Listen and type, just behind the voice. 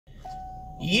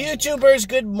YouTubers,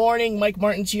 good morning. Mike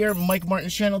Martin's here, Mike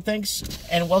Martin's channel. Thanks,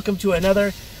 and welcome to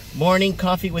another Morning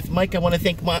Coffee with Mike. I want to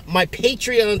thank my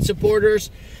Patreon supporters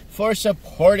for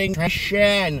supporting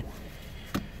Treasuries.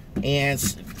 And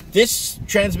this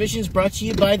transmission is brought to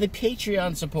you by the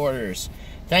Patreon supporters.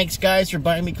 Thanks, guys, for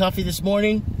buying me coffee this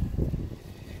morning.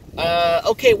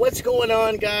 Okay, what's going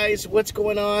on, guys? What's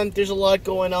going on? There's a lot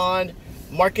going on.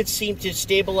 Markets seem to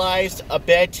stabilize a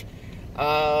bit.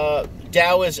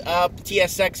 Dow is up,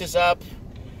 TSX is up,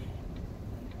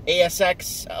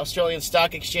 ASX, Australian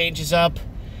Stock Exchange, is up.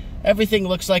 Everything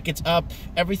looks like it's up.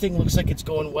 Everything looks like it's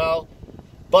going well.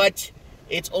 But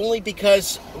it's only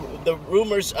because the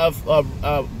rumors of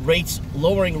rates,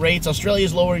 lowering rates.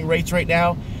 Australia's lowering rates right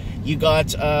now. You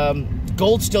got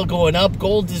gold still going up.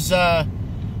 Gold is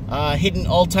hitting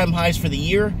all-time highs for the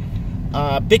year.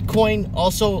 Bitcoin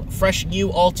also fresh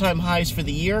new all-time highs for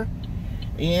the year.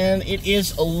 And it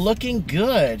is looking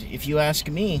good, if you ask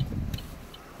me.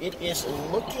 It is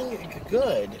looking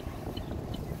good.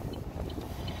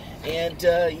 And,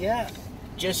 yeah,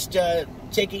 just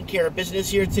taking care of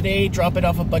business here today, dropping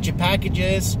off a bunch of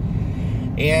packages,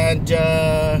 and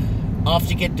off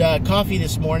to get coffee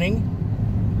this morning.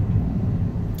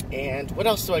 And what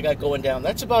else do I got going down?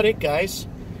 That's about it, guys.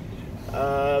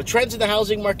 Trends in the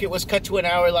housing market was cut to an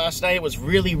hour last night. It was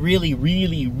really, really,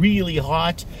 really, really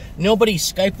hot. Nobody's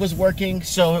Skype was working,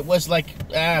 so it was like,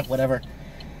 whatever.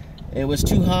 It was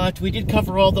too hot. We did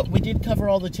cover all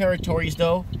the territories,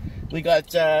 though. We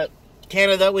got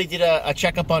Canada. We did a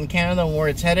checkup on Canada and where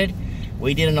it's headed.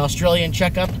 We did an Australian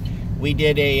checkup. We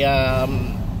did a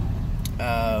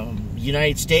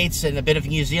United States and a bit of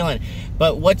New Zealand.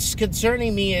 But what's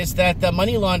concerning me is that the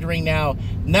money laundering now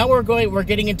we're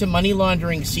getting into money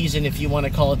laundering season, if you want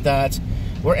to call it that.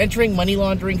 We're entering money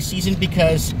laundering season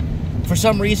because for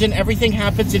some reason everything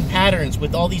happens in patterns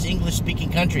with all these English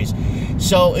speaking countries.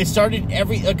 So it started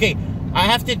I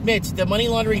have to admit, the money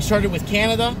laundering started with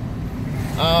Canada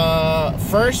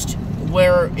first,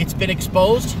 where it's been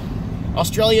exposed.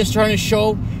 Australia is trying to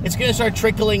show. It's going to start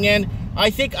trickling in. I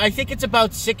think it's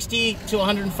about 60 to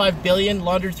 105 billion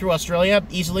laundered through Australia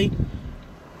easily,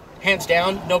 hands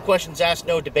down, no questions asked,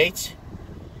 no debates.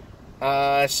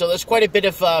 So there's quite a bit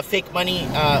of fake money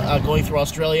going through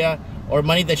Australia, or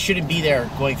money that shouldn't be there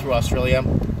going through Australia.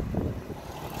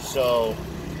 So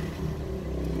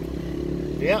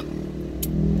yeah,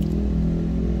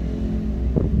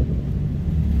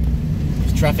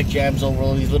 there's traffic jams over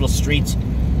all these little streets,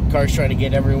 cars trying to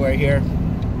get everywhere here.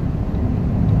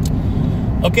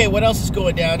 Okay, what else is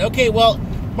going down? Okay, well,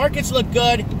 markets look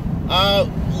good.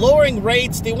 Lowering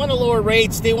rates. They want to lower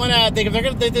rates. They want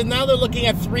to. Now they're looking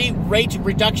at 3 rate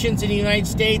reductions in the United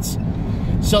States.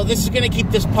 So this is going to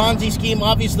keep this Ponzi scheme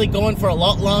obviously going for a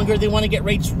lot longer. They want to get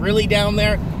rates really down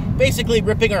there. Basically,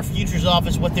 ripping our futures off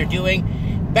is what they're doing.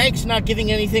 Banks not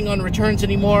giving anything on returns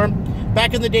anymore.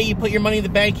 Back in the day, you put your money in the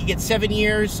bank, you get 7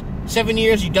 years. 7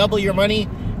 years, you double your money.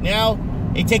 Now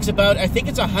it takes about, I think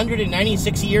it's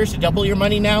 196 years to double your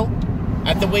money now,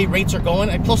 at the way rates are going.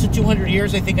 At close to 200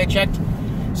 years, I think I checked.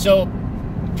 So,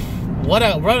 what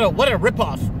a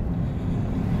ripoff.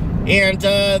 And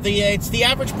it's the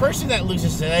average person that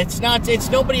loses it. It's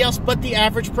nobody else but the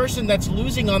average person that's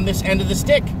losing on this end of the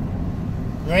stick,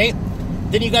 right?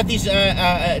 Then you got these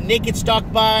naked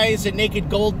stock buys and naked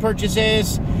gold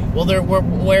purchases. Well,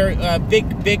 where big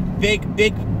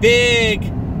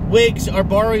wigs are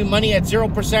borrowing money at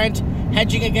 0%,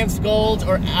 hedging against gold,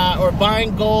 or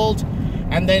buying gold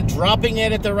and then dropping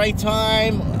it at the right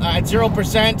time at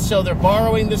 0%. So they're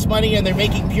borrowing this money and they're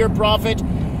making pure profit.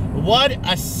 What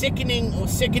a sickening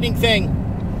thing.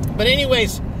 But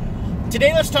anyways,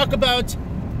 today let's talk about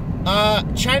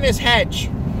China's hedge.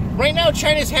 Right now,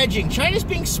 China's hedging. China's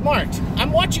being smart.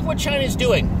 I'm watching what China's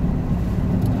doing.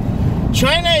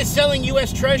 China is selling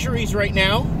U.S. Treasuries right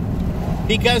now,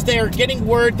 because they're getting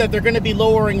word that they're going to be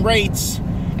lowering rates.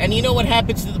 And you know what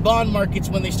happens to the bond markets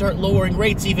when they start lowering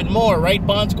rates even more, right?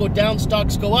 Bonds go down,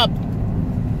 stocks go up.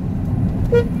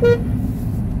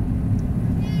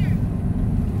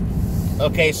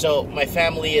 Okay, so my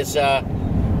family is,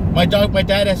 my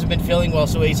dad hasn't been feeling well,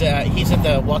 so he's at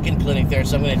the walk-in clinic there,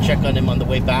 so I'm going to check on him on the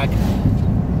way back.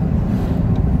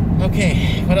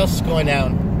 Okay, what else is going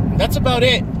down? That's about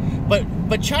it.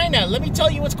 But China, let me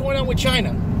tell you what's going on with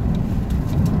China.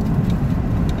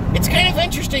 It's kind of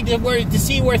interesting to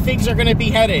see where things are going to be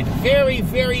headed. Very,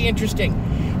 very interesting.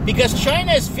 Because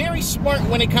China is very smart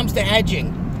when it comes to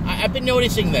hedging. I've been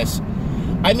noticing this.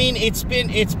 I mean, it's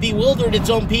bewildered its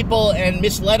own people and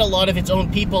misled a lot of its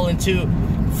own people into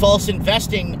false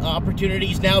investing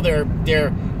opportunities. Now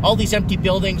they're all these empty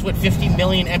buildings with 50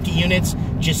 million empty units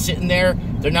just sitting there,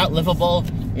 They're not livable.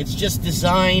 It's just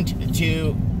designed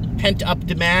to pent up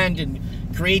demand and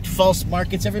create false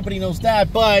markets. Everybody knows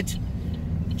that, but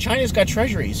China's got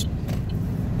treasuries.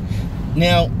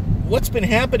 Now, what's been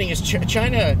happening is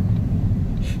China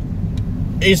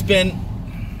has been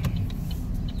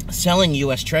selling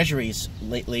U.S. treasuries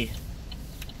lately,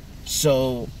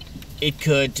 so it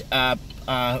could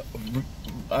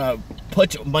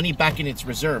put money back in its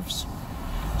reserves.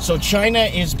 So China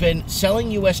has been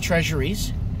selling U.S.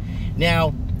 treasuries.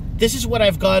 Now, this is what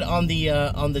I've got on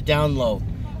the down low.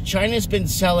 China's been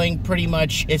selling pretty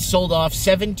much. It's sold off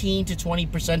 17 to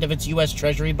 20% of its U.S.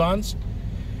 treasury bonds.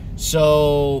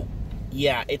 So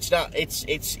yeah, it's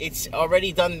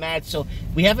already done that. So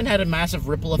we haven't had a massive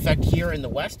ripple effect here in the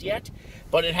West yet,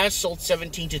 but it has sold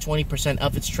 17 to 20%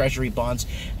 of its treasury bonds,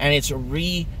 and it's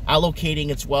reallocating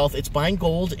its wealth. It's buying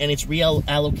gold, and it's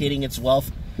reallocating its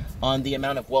wealth on the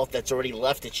amount of wealth that's already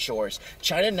left its shores.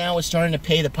 China now is starting to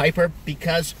pay the piper,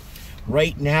 because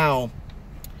right now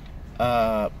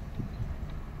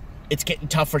it's getting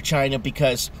tough for China,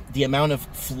 because the amount of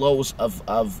flows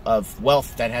of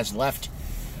wealth that has left,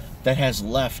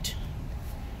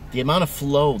 the amount of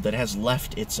flow that has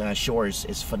left its shores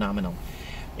is phenomenal.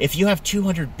 If you have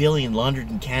 200 billion laundered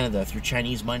in Canada through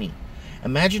Chinese money,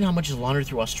 imagine how much is laundered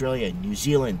through Australia, New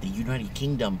Zealand, the United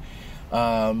Kingdom,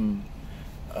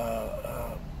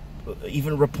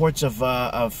 even reports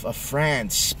of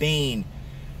France, Spain,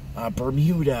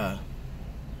 Bermuda.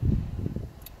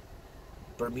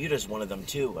 Bermuda's one of them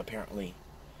too, apparently.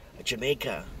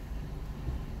 Jamaica.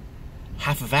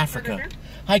 Half of Africa.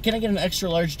 Hi, can I get an extra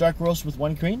large dark roast with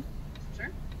 1 cream? Sure.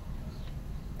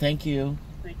 Thank you.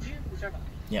 Thank you.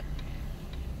 Yep.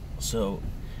 So,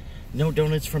 no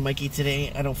donuts for Mikey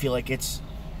today. I don't feel like it's...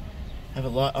 I have a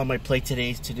lot on my plate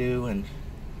today to do, and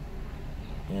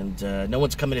no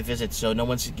one's coming to visit, so no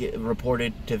one's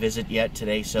reported to visit yet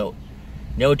today, so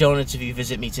no donuts if you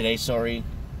visit me today, sorry.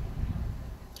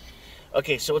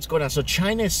 Okay, so what's going on? So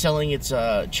China is selling its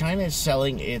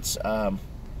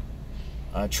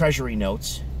treasury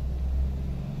notes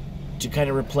to kind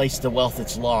of replace the wealth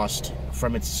it's lost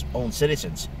from its own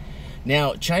citizens.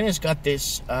 Now, China's got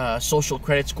this social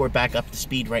credit score back up to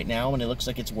speed right now, and it looks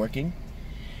like it's working.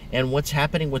 And what's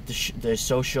happening with the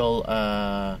social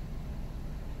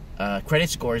credit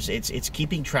scores? It's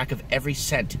keeping track of every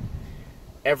cent,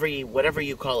 every whatever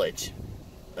you call it.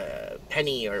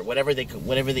 Penny or whatever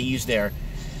they use there.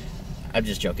 I'm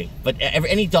just joking, but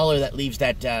any dollar that leaves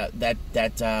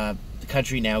that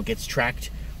country now gets tracked,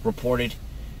 reported,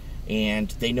 and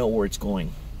they know where it's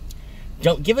going.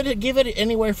 Don't give it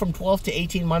anywhere from 12 to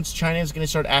 18 months. China is going to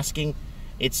start asking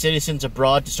its citizens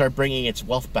abroad to start bringing its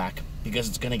wealth back, because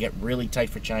it's going to get really tight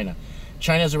for China.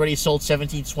 China's already sold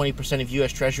 17 to 20% of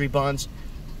U.S. Treasury bonds,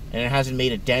 and it hasn't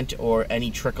made a dent or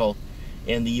any trickle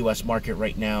in the U.S. market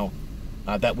right now.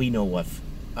 That we know of.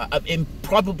 It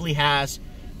probably has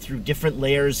through different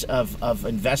layers of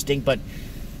investing, but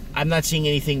I'm not seeing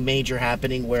anything major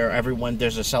happening where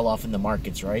there's a sell-off in the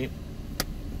markets, right?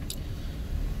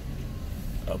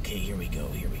 Okay, here we go.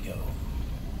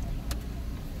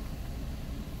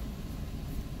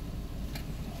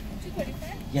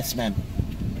 Yes, ma'am.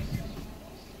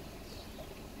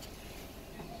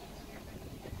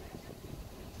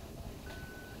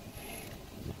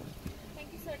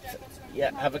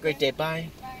 Yeah, have a great day. Bye.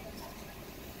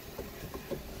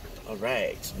 All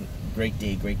right. Great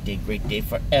day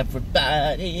for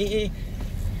everybody.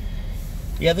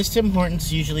 Yeah, this Tim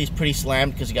Hortons usually is pretty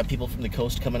slammed because you got people from the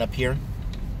coast coming up here.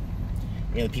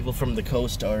 You know, the people from the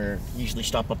coast are usually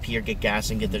stop up here, get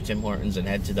gas, and get their Tim Hortons, and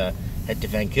head to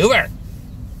Vancouver,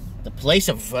 the place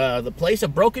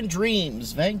of broken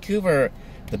dreams. Vancouver,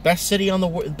 the best city on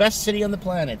the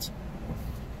planet.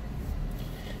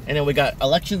 And then we got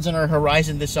elections on our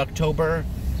horizon this October.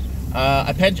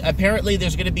 Apparently,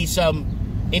 there's going to be some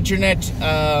internet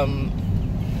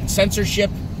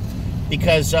censorship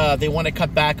because they want to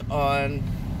cut back on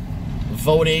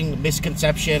voting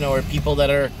misconception, or people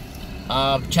that are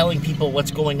telling people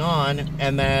what's going on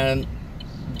and then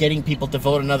getting people to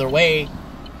vote another way.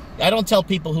 I don't tell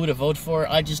people who to vote for.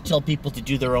 I just tell people to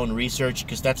do their own research,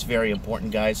 because that's very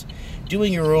important, guys.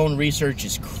 Doing your own research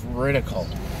is critical.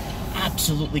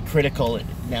 Absolutely critical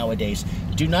nowadays.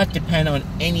 Do not depend on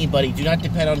anybody. Do not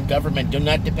depend on government. Do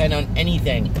not depend on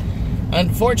anything.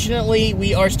 Unfortunately,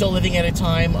 we are still living at a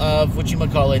time of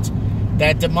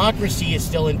that democracy is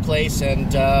still in place,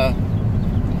 and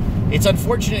it's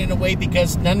unfortunate in a way,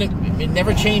 because it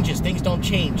never changes. Things don't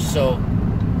change, so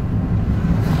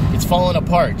it's fallen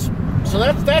apart. So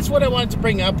that's what I wanted to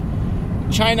bring up.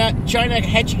 China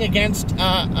hedging against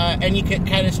any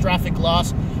catastrophic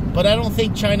loss. But I don't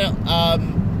think China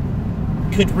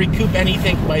could recoup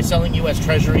anything by selling U.S.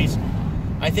 Treasuries.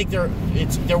 I think they're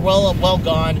well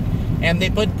gone, and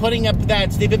they've been putting up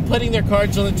that. They've been putting their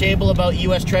cards on the table about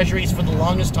U.S. Treasuries for the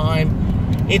longest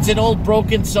time. It's an old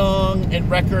broken song and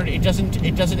record. It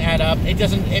doesn't add up.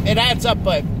 It adds up,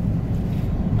 but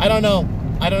I don't know.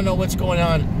 I don't know what's going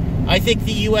on. I think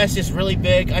the U.S. is really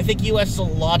big. I think U.S. is a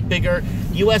lot bigger.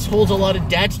 U.S. holds a lot of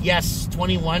debt. Yes,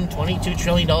 $22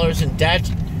 trillion in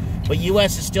debt, but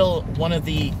U.S. is still one of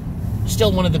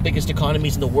the biggest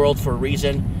economies in the world for a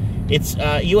reason. It's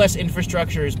U.S.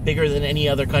 infrastructure is bigger than any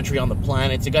other country on the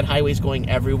planet. They got highways going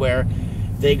everywhere.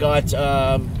 They got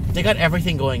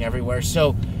everything going everywhere.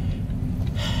 So,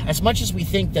 as much as we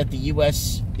think that the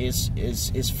U.S.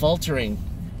 is faltering,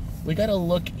 we got to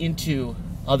look into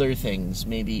other things,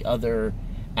 maybe other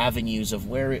avenues of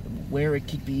where it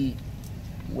could be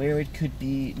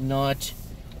not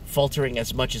faltering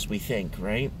as much as we think,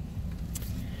 right?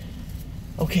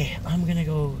 Okay, I'm gonna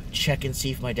go check and see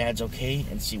if my dad's okay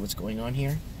and see what's going on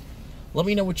here. Let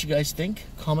me know what you guys think.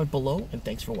 Comment below, and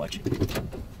thanks for watching.